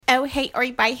Oh, hey,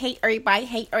 everybody, hey, everybody,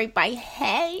 hey, everybody,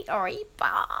 hey, everybody.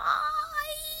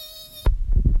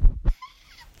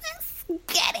 Let's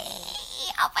get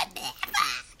it over there.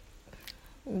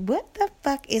 What the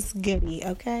fuck is goody,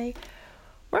 okay?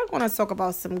 We're going to talk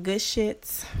about some good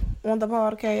shits on the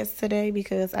podcast today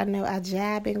because I know I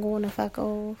jab been going to fuck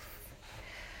off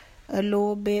a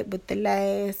little bit with the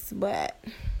last, but...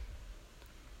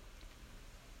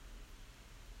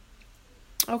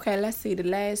 Okay, let's see. The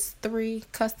last 3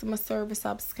 customer service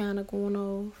I was kind of going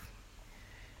off.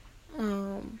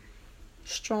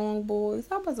 Strong Boys.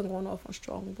 I wasn't going off on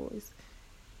Strong Boys.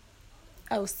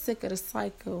 I was sick of the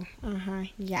cycle.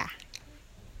 Yeah.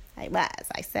 I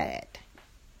said.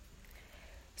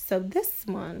 So this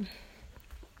one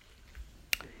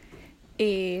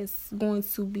is going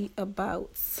to be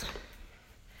about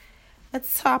a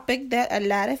topic that a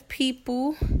lot of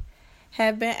people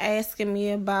have been asking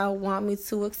me about, want me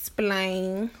to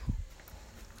explain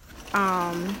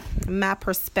my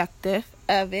perspective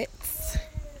of it.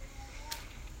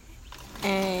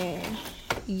 And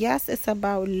yes, it's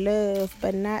about love,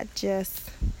 but not just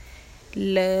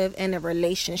love in a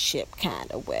relationship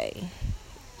kind of way.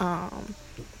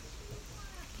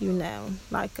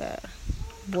 Like a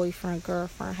boyfriend,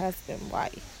 girlfriend, husband,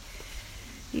 wife.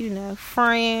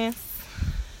 Friends,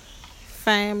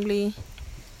 family,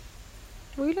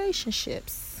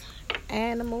 relationships,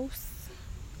 animals,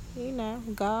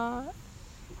 God.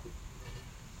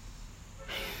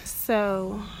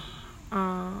 So,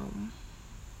 I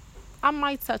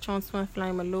might touch on twin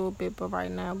flame a little bit, but right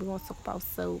now we're going to talk about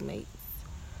soulmates.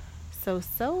 So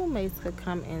soulmates could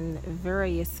come in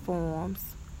various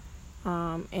forms,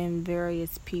 and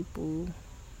various people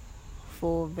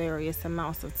for various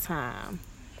amounts of time.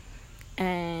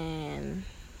 And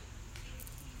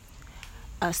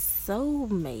a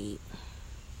soulmate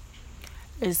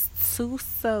is 2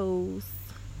 souls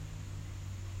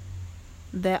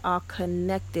that are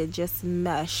connected, just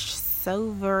meshed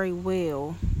so very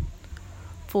well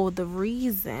for the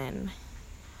reason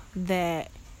that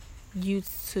you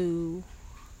 2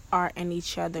 are in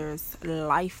each other's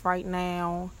life right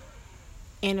now,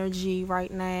 energy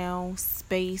right now,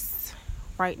 space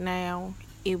right now.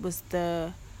 It was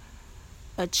the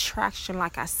attraction,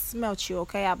 like I smelt you,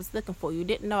 okay? I was looking for you.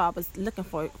 Didn't know I was looking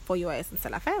for your ass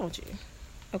until I found you,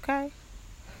 okay?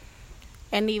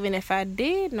 And even if I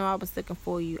did know I was looking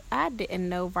for you, I didn't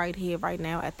know right here, right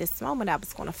now, at this moment, I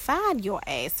was going to find your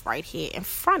ass right here in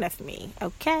front of me,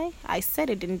 okay? I said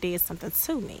it and did something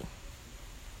to me.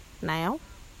 Now,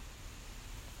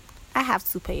 I have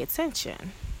to pay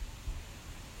attention,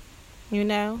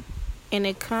 and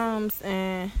it comes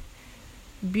in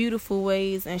beautiful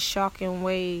ways and shocking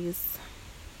ways.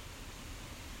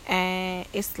 And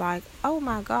it's like, oh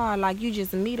my God, like you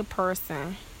just meet a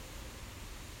person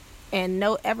and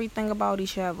know everything about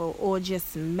each other, or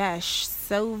just mesh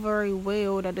so very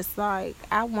well that it's like,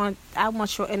 I want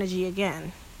your energy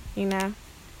again,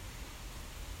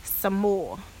 some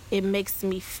more. It makes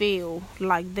me feel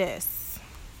like this,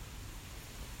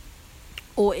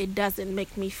 or it doesn't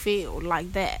make me feel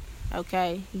like that.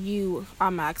 Okay, you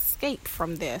are my escape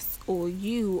from this, or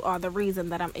you are the reason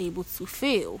that I'm able to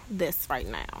feel this right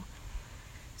now.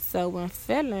 So when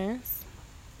feelings,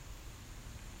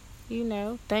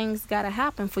 things gotta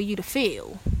happen for you to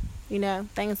feel.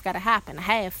 Things gotta happen to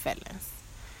have feelings.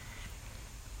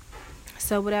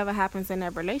 So whatever happens in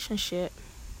that relationship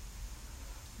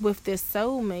with this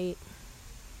soulmate,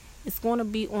 it's going to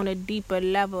be on a deeper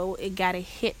level. It gotta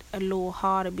hit a little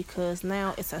harder because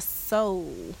now it's a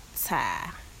soul tie.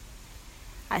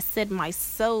 I said my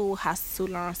soul has to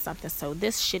learn something. So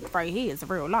this shit right here is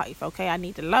real life, okay? I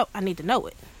need to know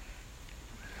it.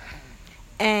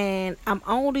 And I'm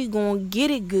only going to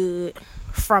get it good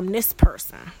from this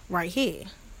person right here.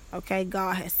 Okay?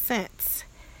 God has sent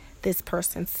this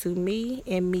person to me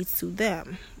and me to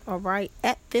them. All right?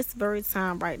 At this very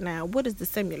time right now, what is the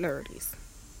similarities?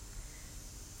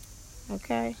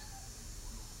 Okay?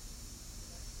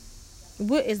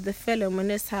 What is the feeling when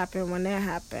this happened, when that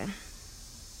happened?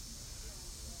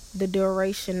 The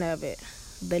duration of it.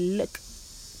 The look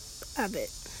of it.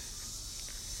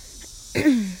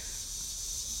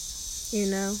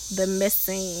 The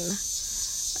missing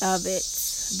of it,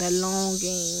 the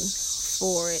longing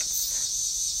for it,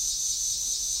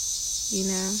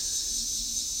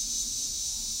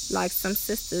 like some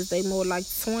sisters, they more like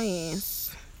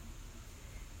twins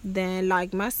than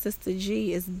like my sister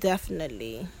G is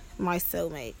definitely my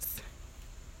soulmates.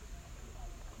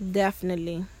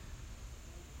 Definitely.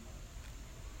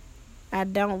 I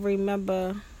don't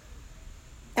remember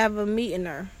ever meeting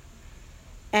her.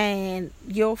 And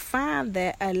you'll find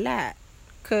that a lot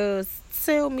Cause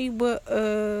tell me what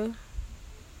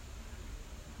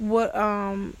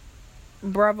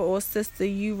brother or sister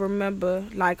you remember,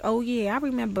 like, oh yeah, I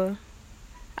remember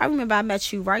I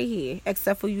met you right here,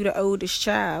 except for you the oldest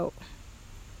child.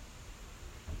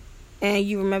 And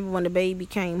you remember when the baby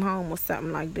came home or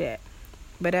something like that.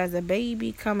 But as a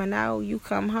baby coming out, you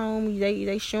come home,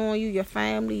 they showing you your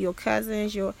family, your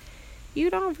cousins, you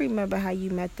don't remember how you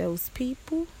met those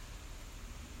people.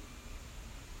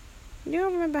 You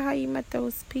don't remember how you met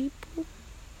those people.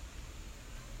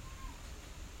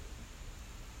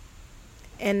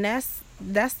 And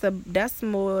that's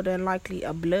more than likely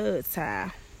a blood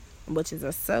tie, which is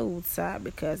a soul tie,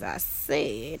 because I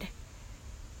said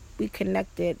we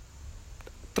connected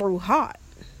through heart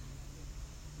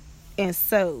and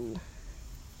soul.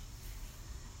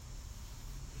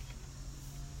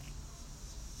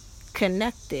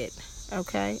 Connected,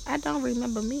 okay? I don't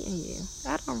remember meeting you.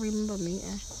 I don't remember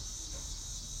meeting.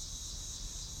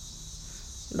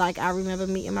 Like, I remember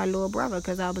meeting my little brother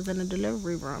because I was in the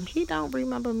delivery room. He don't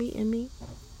remember meeting me.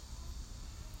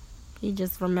 He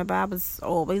just remember I was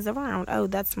always around. Oh,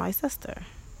 that's my sister.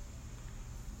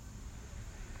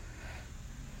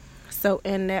 So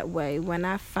in that way, when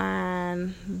I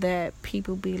find that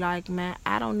people be like, man,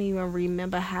 I don't even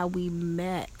remember how we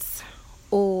met,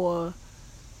 or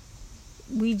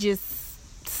we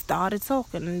just started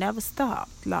talking and never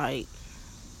stopped, like,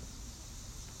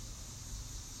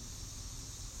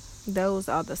 those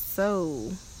are the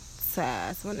soul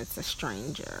ties when it's a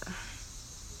stranger.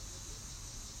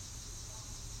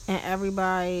 And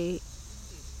everybody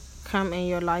come in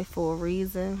your life for a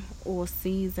reason, or a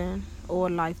season, or a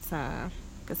lifetime,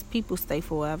 because people stay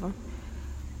forever.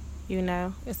 You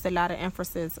know, it's a lot of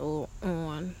emphasis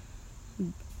on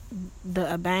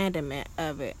the abandonment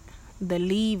of it, the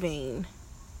leaving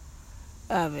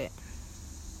of it.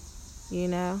 You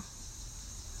know,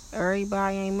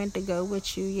 everybody ain't meant to go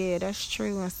with you. Yeah, that's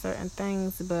true in certain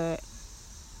things, but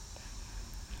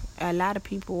a lot of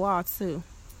people are too.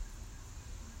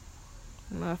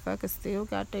 Motherfuckers still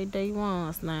got their day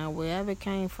ones now, wherever it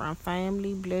came from.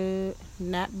 Family, blood,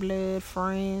 not blood,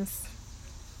 friends,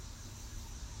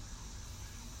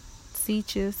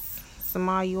 teachers,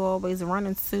 somebody you always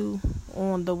running to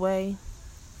on the way.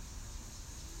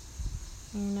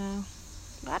 You know,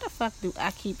 why the fuck do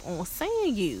I keep on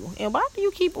seeing you? And why do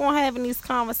you keep on having these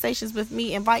conversations with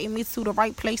me, inviting me to the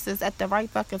right places at the right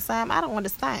fucking time? I don't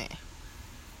understand.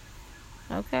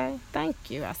 Okay,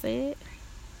 thank you, I said.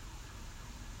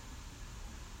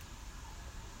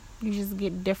 You just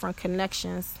get different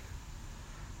connections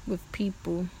with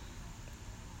people.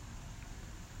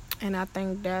 And I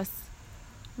think that's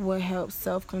what helps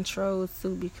self-control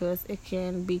too, because it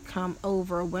can become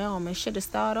overwhelming. Should have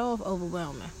started off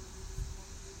overwhelming.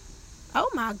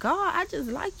 Oh my God, I just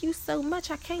like you so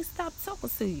much I can't stop talking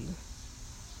to you.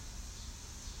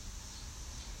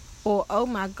 Or, oh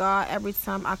my God, every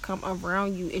time I come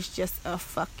around you, it's just a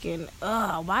fucking,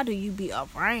 why do you be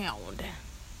around?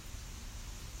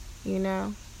 You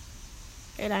know?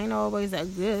 It ain't always a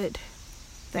good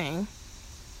thing.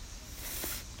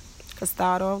 Could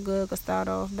start off good, could start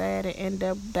off bad, and end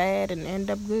up bad, and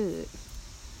end up good.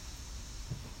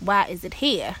 Why is it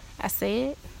here? I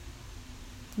said.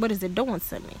 What is it doing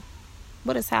to me?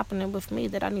 What is happening with me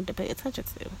that I need to pay attention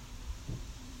to?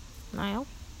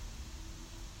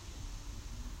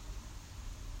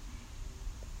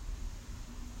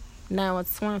 Now a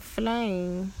twin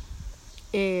flame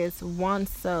is one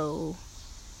soul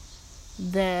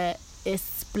that is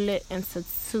split into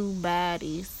two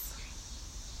bodies.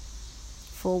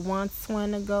 For one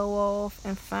twin to go off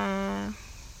and find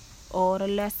all the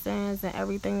lessons and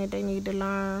everything that they need to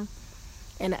learn,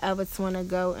 and the other twin to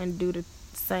go and do the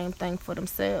same thing for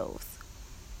themselves.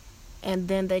 And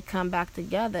then they come back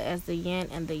together as the yin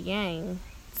and the yang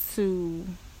to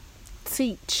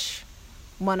teach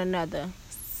one another.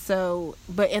 So,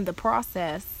 but in the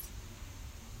process,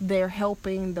 they're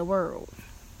helping the world.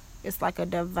 It's like a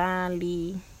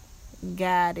divinely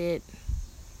guided,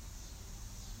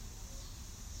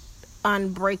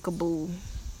 unbreakable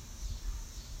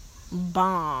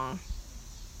bond,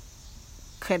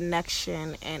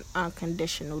 connection, and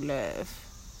unconditional love.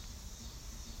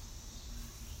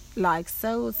 Like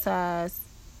soul ties,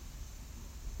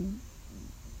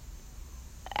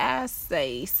 I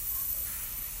say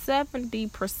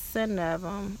 70% of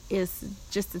them is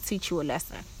just to teach you a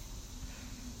lesson.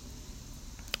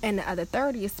 And the other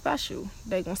 30 is special.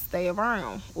 They're going to stay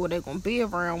around, or they're going to be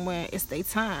around when it's their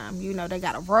time. You know, they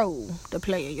got a role to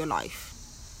play in your life,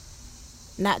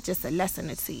 not just a lesson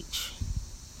to teach.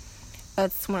 A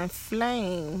twin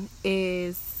flame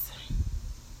is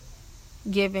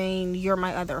giving you're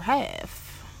my other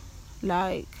half.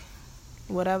 Like,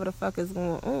 whatever the fuck is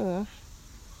going on,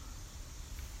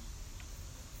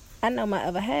 I know my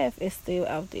other half is still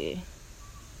out there.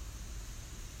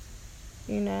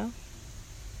 You know?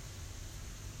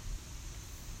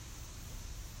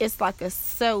 It's like a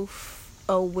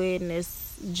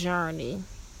self-awareness journey,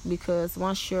 because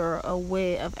once you're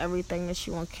aware of everything that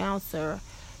you encounter,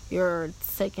 you're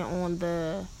taking on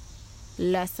the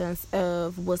lessons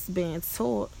of what's being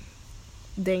taught,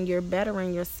 then you're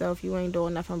bettering yourself. You ain't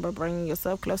doing nothing but bringing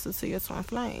yourself closer to your twin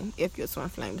flame, if your twin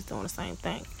flame is doing the same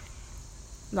thing.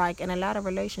 Like, in a lot of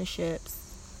relationships,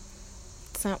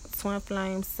 twin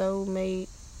flame, soulmate,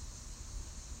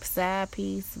 side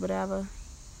piece, whatever,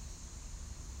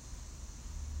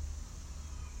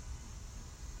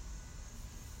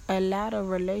 a lot of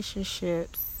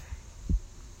relationships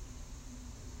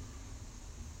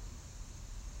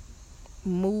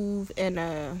move in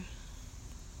a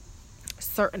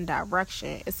certain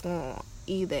direction. It's going to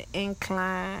either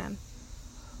incline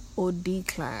or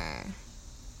decline.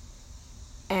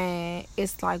 And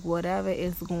it's like whatever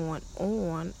is going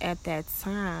on at that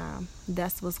time,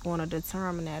 that's what's going to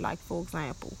determine that. Like, for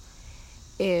example,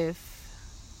 if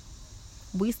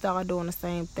we start doing the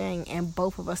same thing and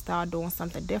both of us start doing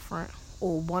something different,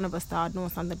 or one of us start doing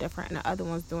something different and the other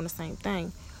one's doing the same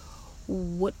thing,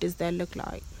 what does that look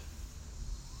like?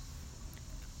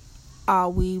 Are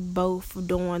we both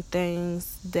doing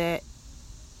things that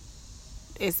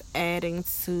is adding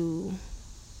to,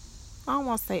 I don't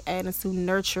want to say adding to,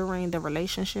 nurturing the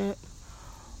relationship,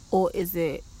 or is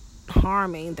it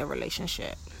harming the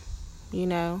relationship? You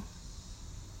know?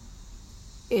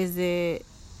 Is it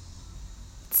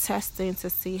testing to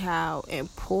see how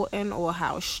important or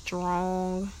how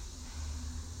strong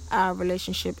our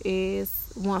relationship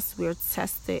is? Once we're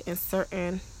tested in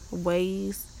certain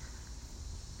ways,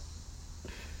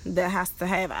 that has to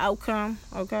have outcome,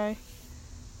 okay?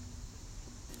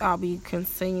 Are we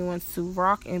continuing to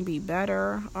rock and be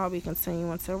better? Are we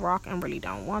continuing to rock and really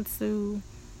don't want to?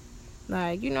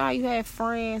 Like, you know how you have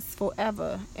friends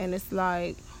forever, and it's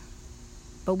like,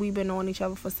 but we've been on each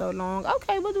other for so long.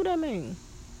 Okay, what do that mean?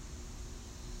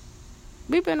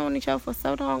 We've been on each other for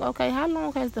so long. Okay, how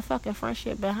long has the fucking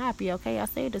friendship been happy? Okay, I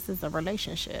say this is a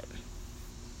relationship.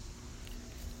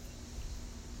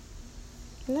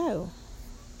 No.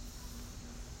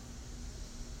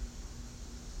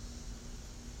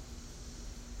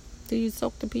 Do you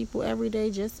talk to people every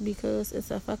day just because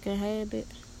it's a fucking habit?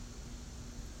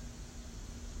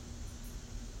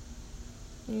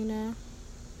 You know?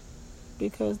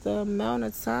 Because the amount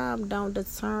of time don't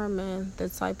determine the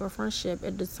type of friendship.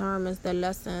 It determines the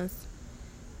lessons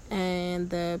and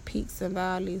the peaks and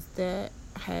valleys that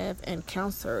have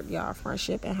encountered y'all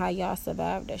friendship and how y'all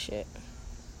survived that shit.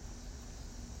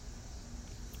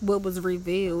 What was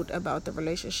revealed about the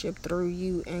relationship through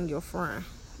you and your friend,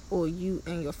 or you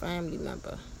and your family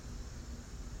member.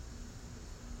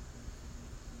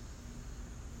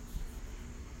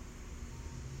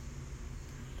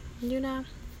 You know?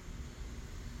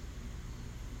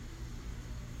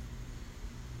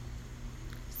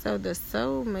 So the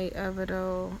soulmate of it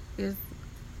all is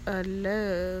a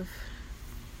love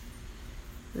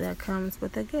that comes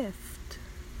with a gift.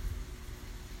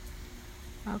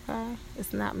 Okay?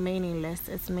 It's not meaningless,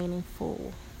 it's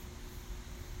meaningful.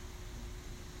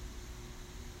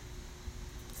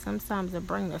 Sometimes it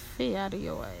brings the fear out of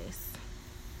your ass.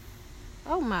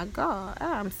 Oh my God,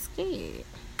 I'm scared.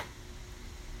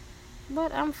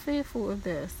 But I'm fearful of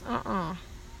this.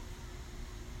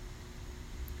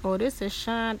 Or this has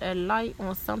shined a light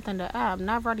on something that I'm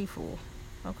not ready for.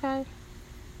 Okay?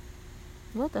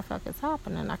 What the fuck is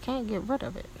happening? I can't get rid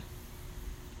of it.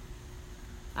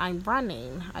 I'm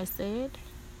running, I said.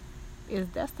 Is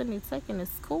destiny taking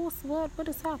its course? What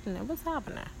is happening? What's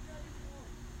happening?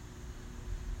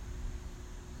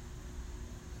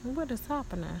 What is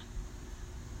happening?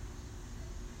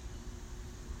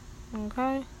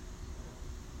 Okay?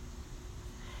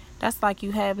 That's like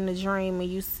you having a dream and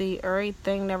you see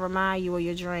everything that remind you of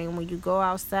your dream. When you go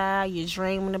outside, you're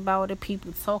dreaming about it,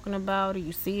 people talking about it,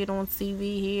 you see it on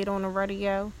TV, hear it on the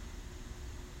radio,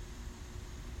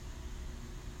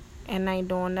 and they ain't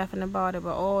doing nothing about it.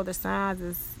 But all the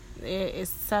signs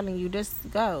it's telling you,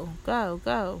 just go.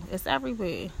 It's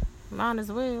everywhere. Might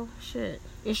as well. Shit.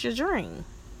 It's your dream.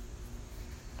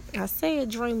 I said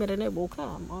dream it and it will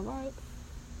come, alright?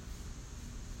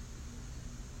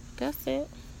 That's it.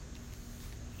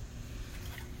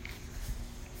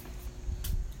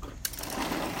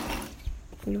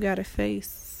 You gotta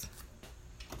face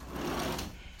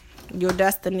your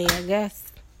destiny, I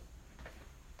guess.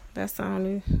 That's the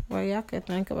only way I could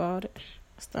think about it.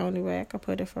 It's the only way I could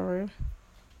put it for real.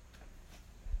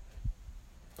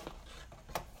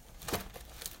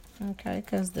 Okay,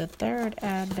 because the third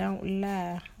eye don't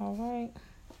lie. All right.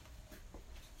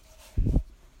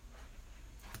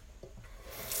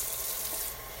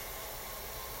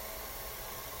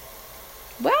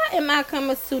 Why am I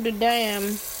coming to the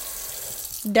damn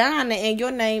Donna and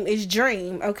your name is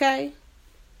Dream, okay?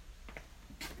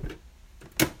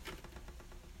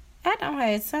 I don't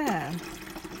have time.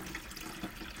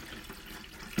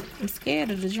 I'm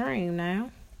scared of the dream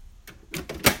now.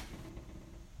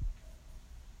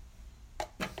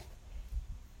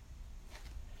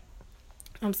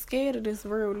 I'm scared of this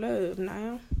real love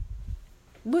now.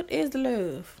 What is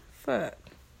love? Fuck.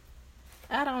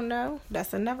 I don't know.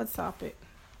 That's another topic.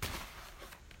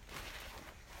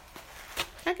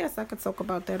 I guess I could talk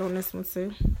about that on this one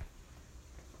too.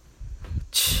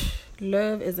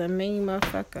 Love is a mean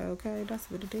motherfucker, okay? That's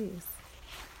what it is.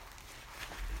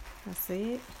 I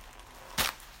said.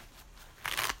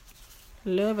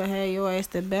 Love will have your ass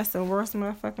the best and worst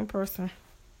motherfucking person.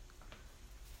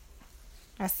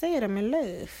 I said I'm in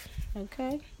love,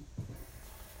 okay?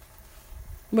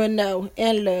 But no,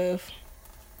 in love.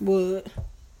 Would.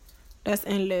 That's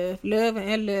in love. Love and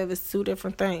in love is two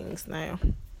different things now.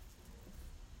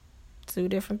 Two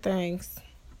different things.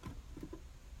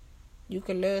 You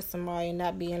can love somebody and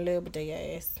not be in love with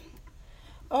their ass.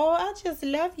 Oh, I just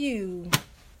love you.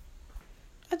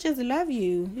 I just love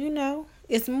you, you know.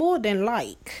 It's more than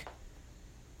like.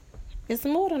 It's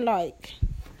more than like.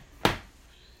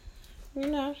 You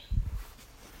know.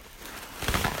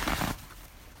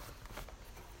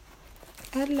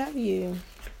 I love you.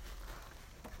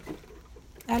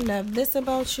 I love this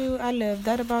about you. I love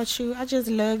that about you. I just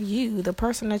love you. The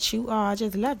person that you are, I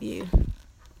just love you.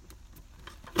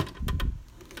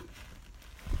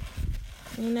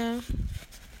 You know?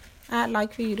 I'd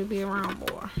like for you to be around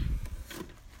more.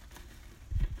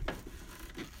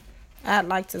 I'd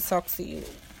like to talk to you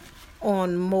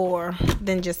on more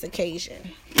than just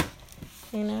occasion.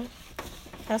 You know?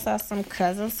 That's how some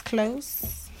cousins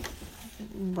close.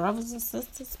 Brothers and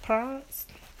sisters, parents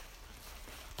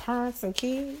and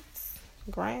kids,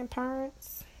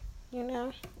 grandparents, you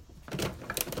know.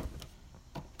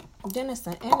 Then it's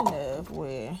an in love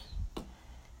where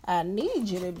I need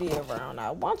you to be around.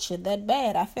 I want you that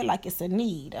bad. I feel like it's a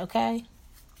need, okay?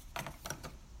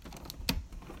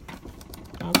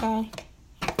 Okay?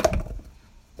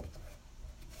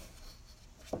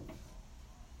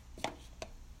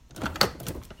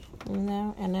 You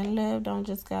know, and in love don't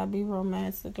just gotta be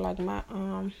romantic. Like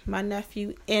my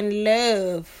nephew in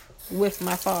love with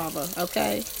my father,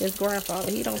 okay? His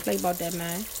grandfather. He don't play about that,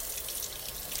 man.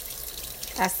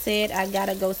 I said I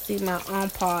gotta go see my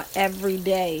grandpa every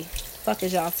day. Fuck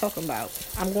is y'all talking about?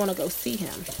 I'm gonna go see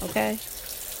him, okay?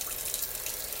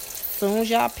 Soon as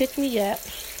y'all pick me up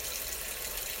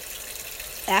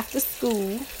after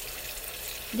school,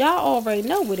 y'all already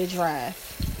know where to drive.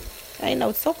 Ain't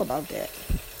no talk about that.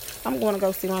 I'm going to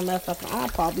go see my motherfucking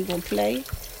grandpa. We going to play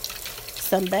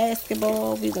some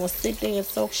basketball. We going to sit there and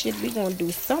talk shit. We going to do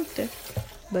something.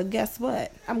 But guess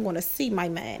what? I'm going to see my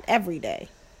man every day.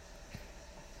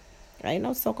 Ain't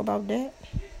no talk about that.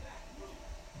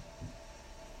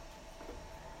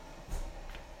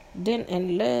 Then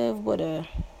in love with a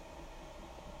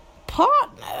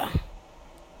partner.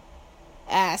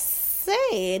 I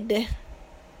said,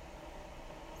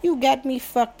 you got me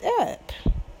fucked up.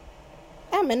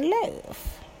 I'm in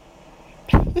love.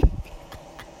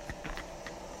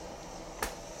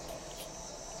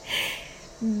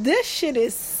 This shit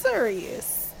is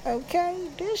serious, okay?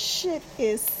 This shit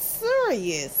is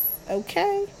serious,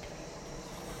 okay?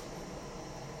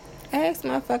 Ask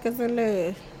motherfuckers in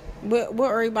love.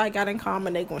 What everybody got in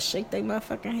common, they gonna shake their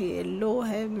motherfucking head. Lord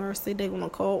have mercy, they gonna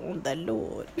call on the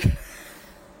Lord.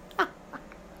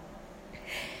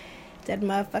 That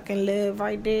motherfucking love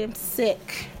right there, I'm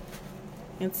sick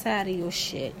and tired of your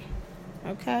shit,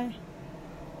 okay?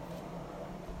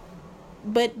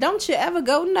 But don't you ever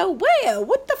go nowhere.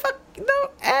 What the fuck?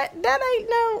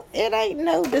 It ain't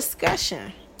no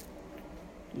discussion.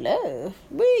 Love,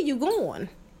 where you going?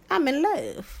 I'm in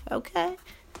love, okay?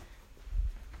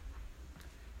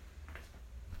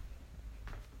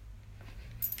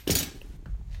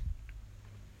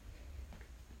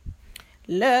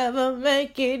 Love will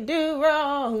make you do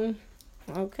wrong,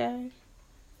 okay?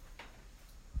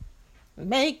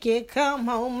 Make you come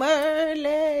home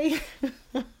early.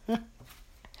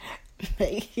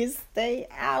 Make you stay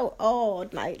out all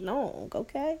night long,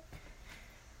 okay?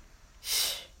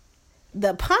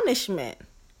 The punishment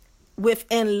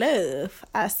within love,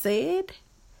 I said,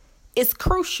 It's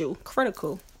crucial,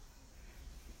 critical.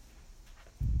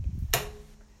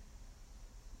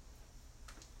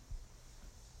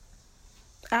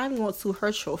 I'm going to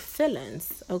hurt your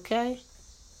feelings, okay?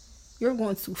 You're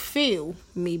going to feel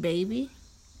me, baby.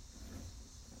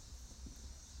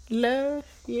 Love,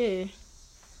 yeah.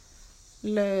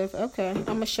 Love, okay. I'm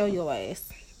going to show your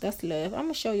ass. That's love. I'm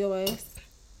going to show your ass.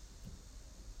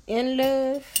 In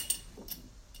love,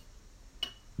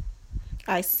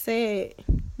 I said,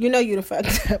 you know you done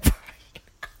fucked up.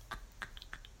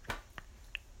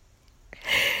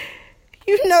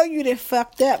 You know you done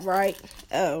fucked up, right?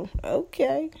 Oh,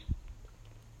 okay.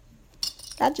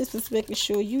 I just was making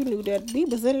sure you knew that we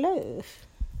was in love.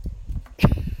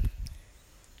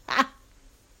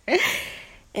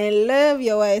 And love,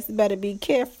 your ass better be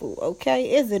careful,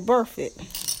 okay? Is it worth it?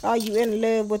 Are you in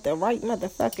love with the right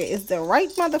motherfucker? Is the right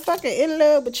motherfucker in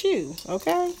love with you,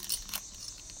 okay?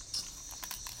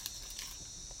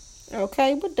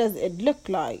 Okay, what does it look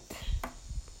like?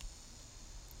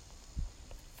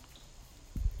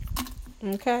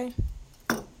 Okay.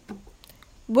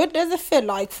 What does it feel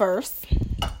like first?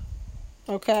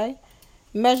 Okay.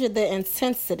 Measure the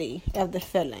intensity of the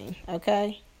feeling,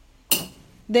 okay?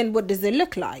 Then what does it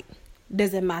look like?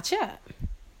 Does it match up?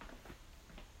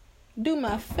 Do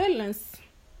my feelings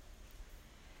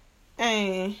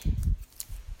and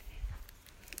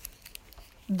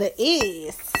the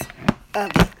is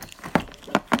of it,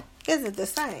 is it the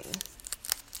same?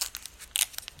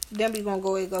 Then we gonna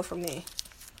go from there.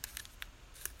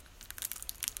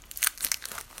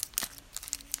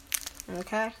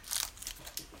 Okay.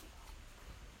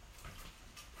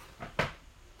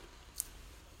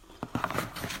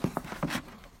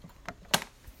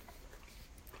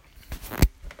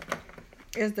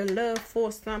 Is the love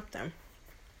for something?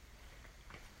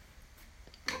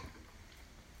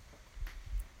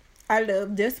 I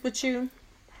love this with you,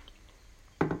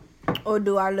 or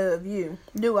do I love you?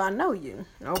 Do I know you?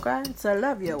 Okay, so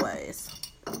love your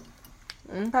ass.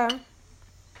 Okay.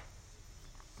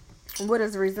 What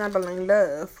is resembling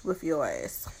love with your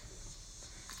ass?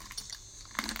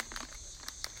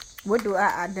 What do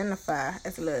I identify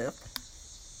as love?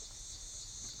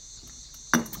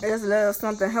 Is love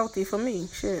something healthy for me?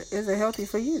 Shit, is it healthy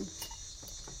for you?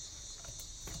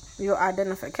 Your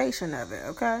identification of it,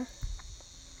 okay?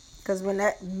 Because when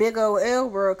that big old L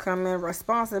word come in,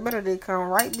 responsibility come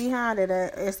right behind it.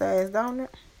 It says, don't it?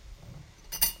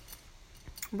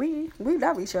 We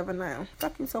love each other now.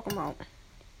 Fuck you talking about?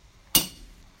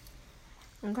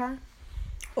 Okay?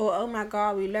 Or, oh my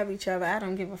God, we love each other. I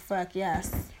don't give a fuck.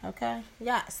 Yes. Okay?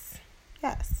 Yes.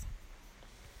 Yes.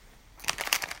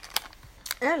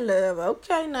 And love.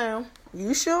 Okay, now.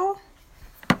 You sure?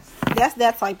 That's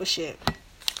that type of shit.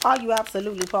 Are you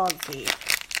absolutely positive?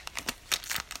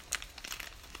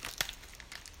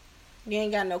 You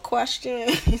ain't got no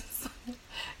questions.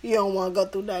 You don't want to go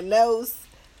through nothing else,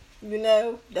 you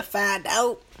know, to find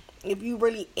out if you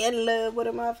really in love with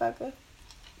a motherfucker.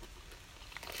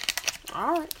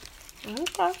 Alright.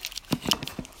 Okay.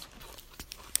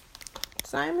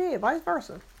 Same here. Vice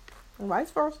versa.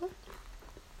 Vice versa.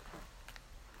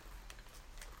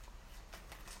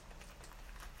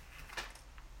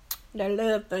 That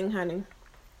love thing, honey.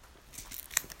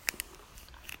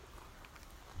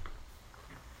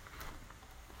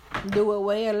 Do it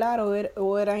way a lot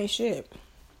or it ain't shit.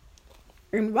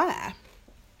 And why?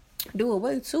 Do it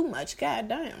way too much. God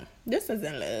damn. This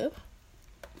isn't love.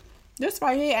 This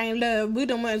right here ain't love. We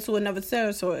done went to another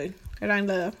territory. It ain't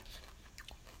love.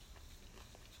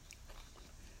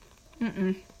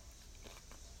 You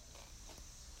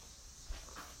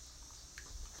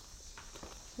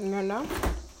know?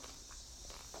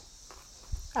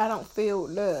 I don't feel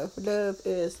love. Love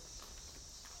is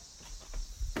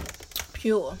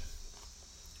pure,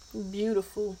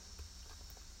 beautiful,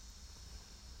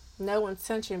 no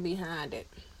intention behind it.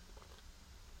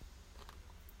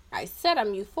 I said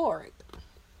I'm euphoric.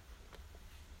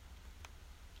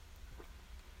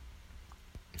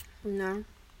 You know?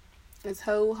 It's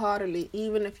wholeheartedly,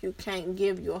 even if you can't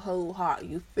give your whole heart,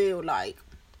 you feel like,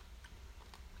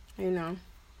 you know,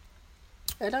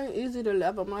 it ain't easy to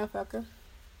love a motherfucker.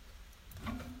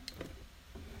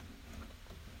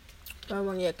 But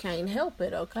when you can't help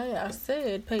it, okay? I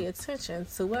said pay attention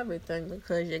to everything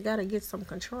because you gotta get some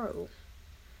control.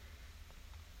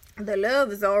 The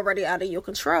love is already out of your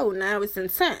control. Now it's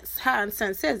intense. How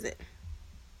intense is it?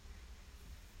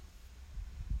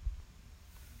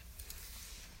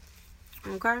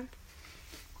 Okay?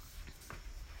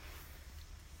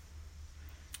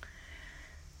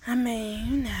 I mean,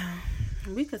 you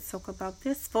know, we could talk about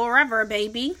this forever,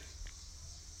 baby.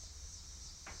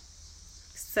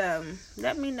 So,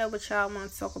 let me know what y'all want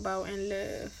to talk about in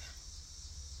love.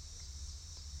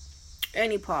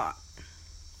 Any part.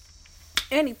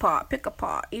 Pick a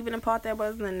part. Even the part that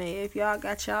wasn't in there. If y'all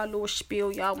got y'all little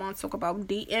spiel y'all want to talk about,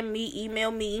 DM me,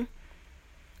 email me.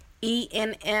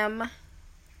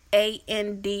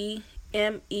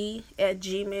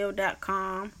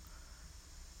 enmandme@gmail.com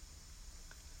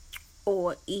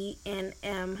or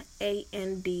enmandme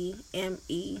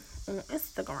on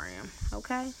Instagram.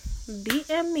 Okay?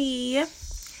 DM me,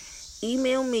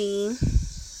 email me,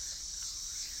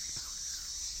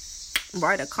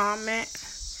 write a comment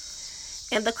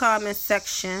in the comment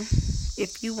section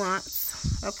if you want.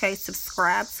 Okay,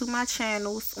 subscribe to my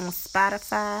channels on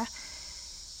Spotify,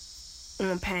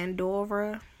 on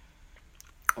Pandora,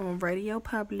 on Radio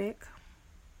Public,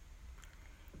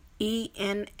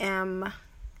 ENMFIRST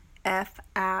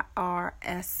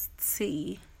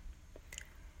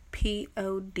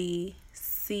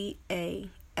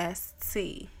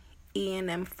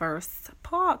ENM First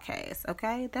Podcast.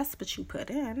 Okay, that's what you put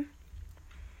in.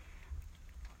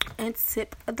 And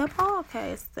tip the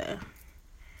podcaster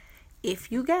if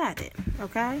you got it.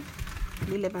 Okay,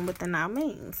 we living within our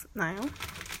means now,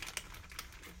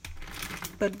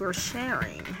 but we're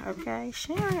sharing. Okay,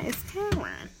 sharing is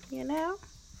caring, you know.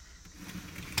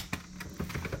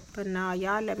 But no,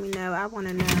 y'all let me know. I want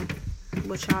to know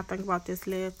what y'all think about this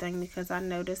love thing, because I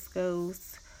know this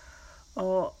goes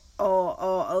all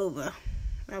over.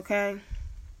 Okay,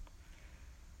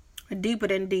 deeper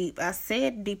than deep. I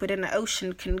said deeper than the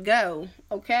ocean can go.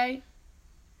 Okay.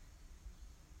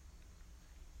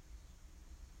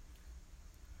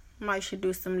 Might should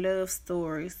do some love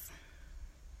stories.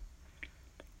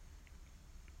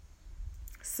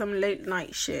 Some late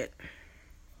night shit.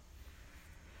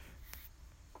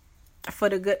 For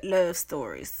the good love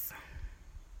stories.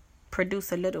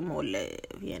 Produce a little more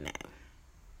love, you know.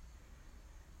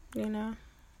 You know?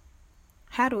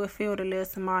 How do it feel to love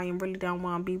somebody and really don't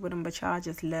want to be with them, but y'all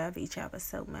just love each other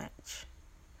so much?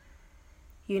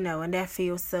 You know, and that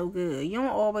feels so good. You don't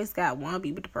always got to want to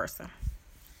be with the person.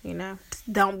 You know?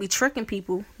 Don't be tricking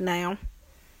people now.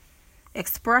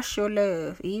 Express your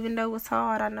love. Even though it's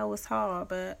hard, I know it's hard,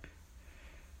 but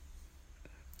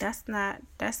that's not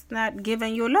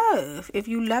giving your love. If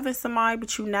you loving somebody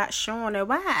but you not showing it,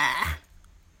 why?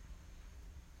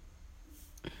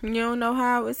 You don't know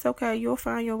how, it's okay. You'll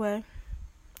find your way.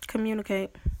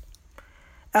 Communicate.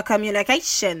 A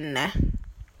communication.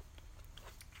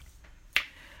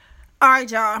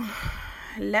 Alright, y'all.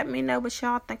 Let me know what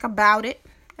y'all think about it.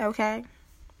 Okay?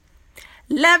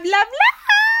 Love, love, love.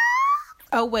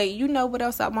 Oh, wait. You know what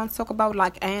else I want to talk about?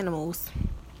 Like animals.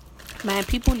 Man,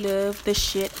 people love the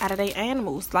shit out of their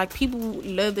animals. Like, people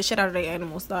love the shit out of their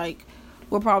animals. Like,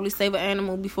 we'll probably save an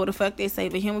animal before the fuck they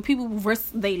save a human. People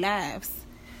risk their lives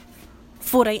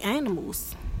for their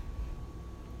animals.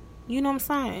 You know what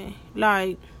I'm saying?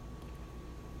 Like,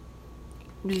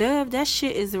 love, that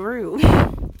shit is real.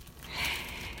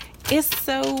 It's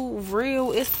so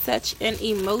real. It's such an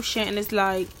emotion. And it's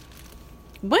like,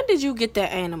 when did you get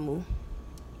that animal?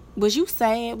 Was you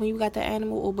sad when you got that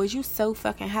animal? Or was you so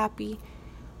fucking happy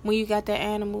when you got that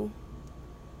animal?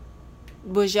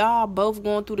 Was y'all both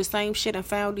going through the same shit and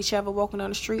found each other walking down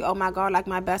the street? Oh my God, like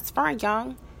my best friend,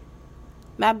 young.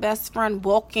 My best friend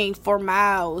walking for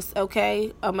miles,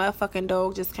 okay? A motherfucking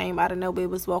dog just came out of nowhere,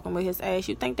 was walking with his ass.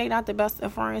 You think they not the best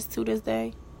of friends to this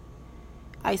day?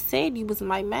 I said you was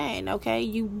my man, okay?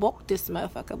 You walked this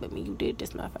motherfucker with me. You did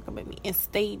this motherfucker with me and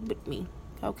stayed with me,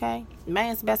 okay?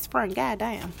 Man's best friend,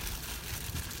 goddamn.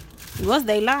 Was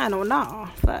they lying or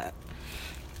not? Fuck.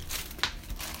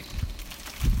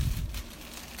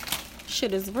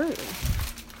 Shit is real.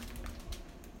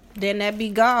 Then that be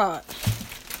God.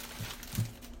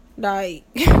 Like,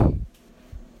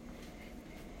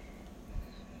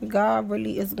 God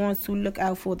really is going to look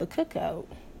out for the cookout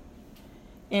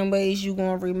in ways you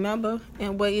gonna remember,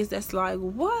 in ways that's like,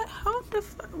 what? How the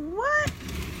fuck? What?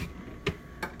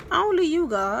 Only you,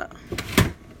 God.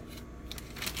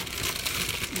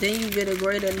 Then you get a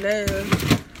greater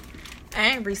love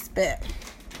and respect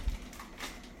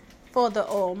for the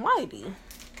Almighty,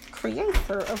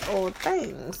 creator of all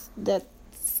things,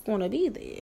 that's gonna be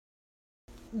there.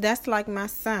 That's like my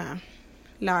son.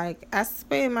 Like, I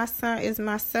swear my son is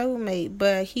my soulmate,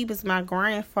 but he was my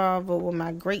grandfather or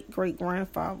my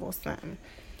great-great-grandfather or something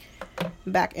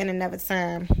back in another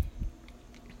time.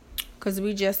 Because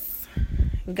we just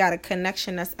got a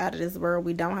connection that's out of this world.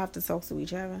 We don't have to talk to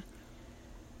each other.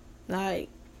 Like,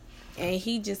 and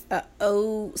he just a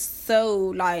old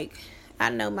soul. Like, I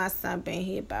know my son been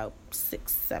here about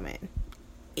 6, 7,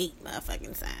 8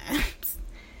 motherfucking times.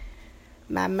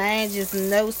 My man just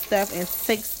knows stuff and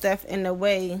takes stuff in a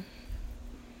way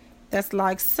that's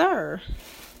like, sir.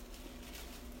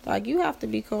 Like, you have to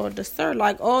be called the sir.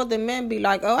 Like, all the men be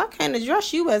like, oh, I can't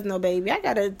address you as no baby. I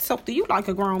gotta talk to you like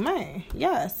a grown man.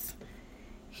 Yes.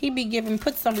 He be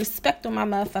put some respect on my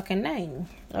motherfucking name.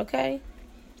 Okay?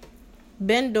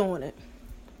 Been doing it.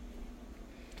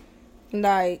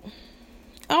 Like,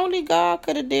 only God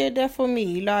could have did that for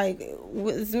me. Like,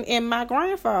 and my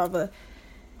grandfather,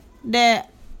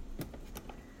 that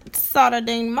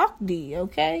Saladin Mahdi,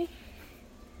 okay?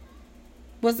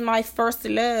 Was my first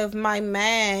love, my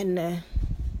man,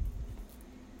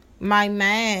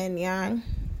 young.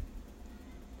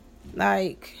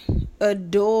 Like,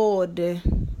 adore,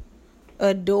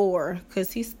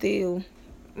 cause he still,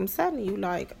 I'm telling you,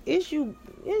 like, is you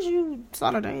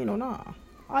Saladin or not?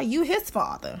 Are you his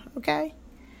father, okay?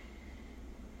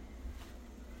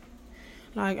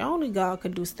 Like, only God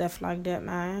could do stuff like that,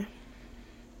 man.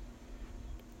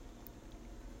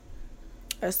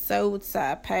 A soul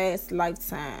tie, past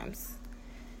lifetimes,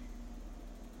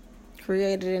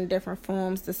 created in different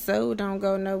forms. The soul don't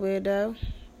go nowhere though,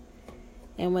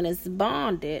 and when it's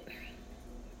bonded,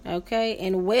 okay,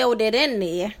 and welded in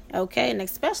there, okay, and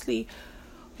especially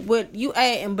with you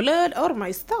adding blood, oh my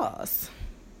stars.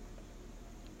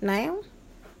 Now,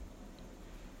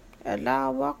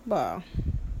 Allahu Akbar.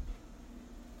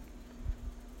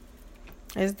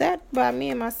 Is that by me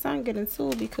and my son getting into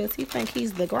it because he think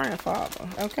he's the grandfather?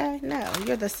 Okay? No,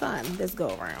 you're the son this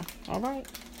go around. Alright?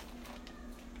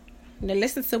 Now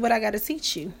listen to what I got to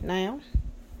teach you now.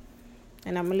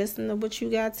 And I'm going to listen to what you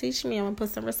got to teach me. I'm going to put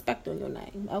some respect on your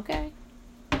name. Okay?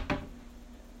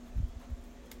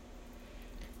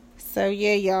 So,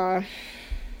 yeah, y'all.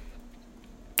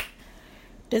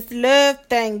 This love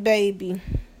thing, baby.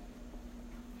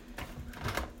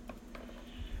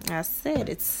 I said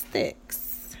it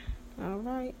sticks.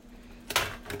 Alright.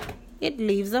 It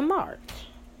leaves a mark.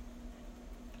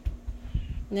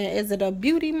 Now, is it a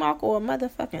beauty mark or a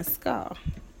motherfucking scar?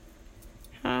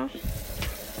 Huh?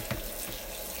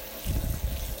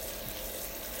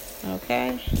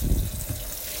 Okay.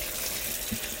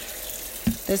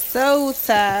 The soul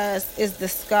ties is the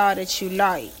scar that you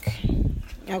like.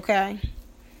 Okay?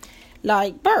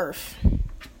 Like birth.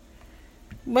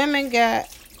 Women got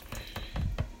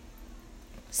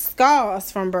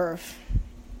scars from birth.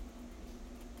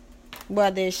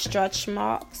 Whether it's stretch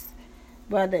marks,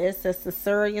 whether it's a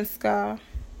cesarean scar.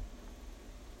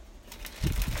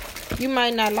 You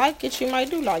might not like it, you might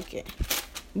do like it.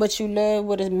 But you love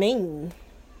what it means.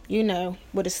 You know,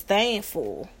 what it stands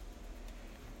for.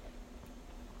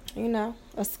 You know,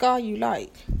 a scar you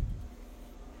like.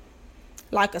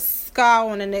 Like a scar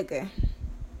on a nigga.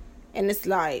 And it's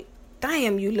like,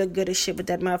 damn, you look good as shit with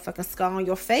that motherfucking scar on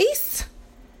your face.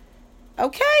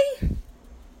 Okay?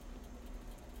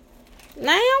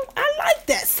 Now, I like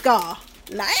that scar.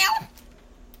 Now.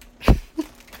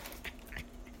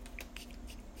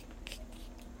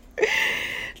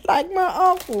 Like my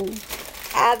uncle.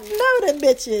 I know the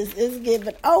bitches is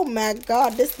giving, oh my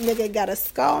God, this nigga got a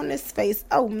scar on his face.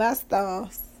 Oh my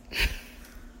stars.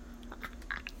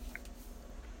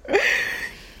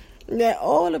 Now,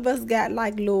 all of us got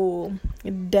like little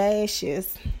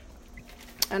dashes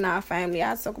in our family.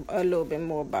 I'll talk a little bit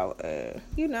more about,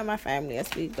 my family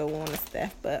as we go on and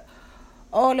stuff. But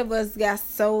all of us got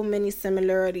so many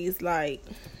similarities. Like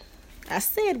I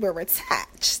said, we're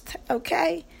attached,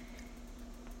 okay?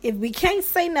 If we can't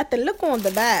say nothing, look on the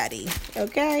body,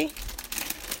 okay?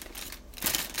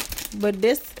 But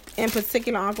this in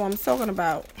particular uncle I'm talking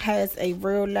about has a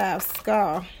real life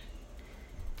scar.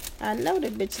 I know the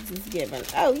bitches is giving.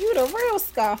 Oh, you the real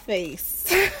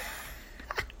Scarface.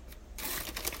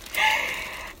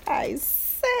 I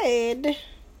said.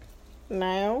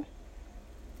 Now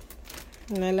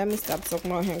let me stop talking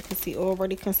about him because he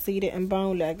already conceited and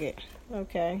bone-legged.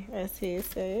 Okay, as he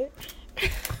said.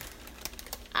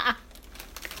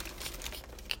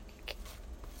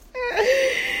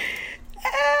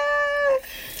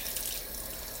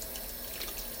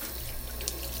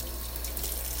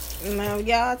 Now,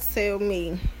 y'all tell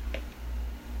me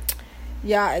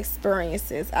y'all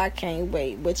experiences. I can't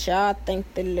wait. What y'all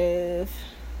think the love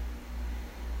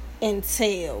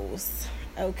entails.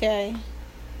 Okay?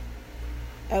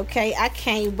 Okay, I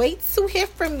can't wait to hear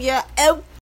from you. Oh,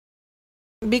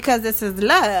 because this is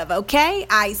love, okay?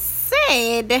 I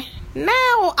said,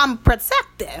 now I'm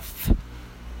protective.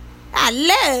 I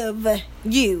love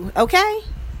you, okay?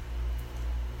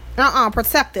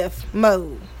 Protective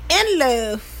mode. In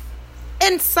love.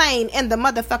 Insane in the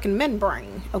motherfucking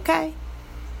membrane, okay?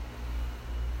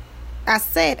 I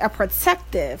said a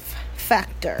protective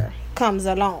factor comes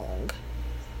along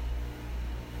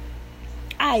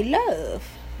I love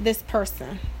this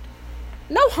person.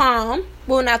 No harm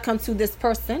will not come to this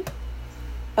person.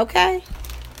 Okay?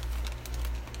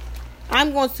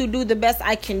 I'm going to do the best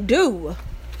I can do.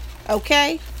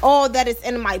 Okay? All that is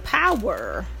in my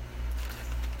power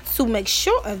to make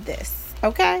sure of this.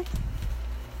 Okay?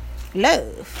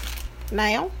 Love.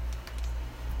 Now,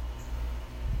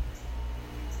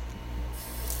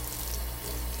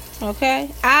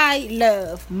 okay? I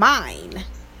love mine.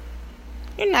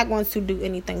 You're not going to do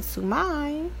anything to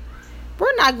mine.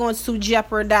 We're not going to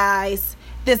jeopardize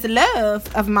this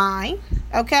love of mine.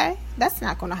 Okay? That's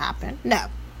not going to happen. No.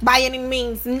 By any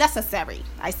means necessary,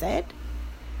 I said.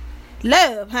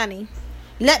 Love, honey.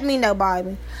 Let me know,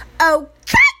 baby.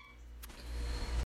 Okay.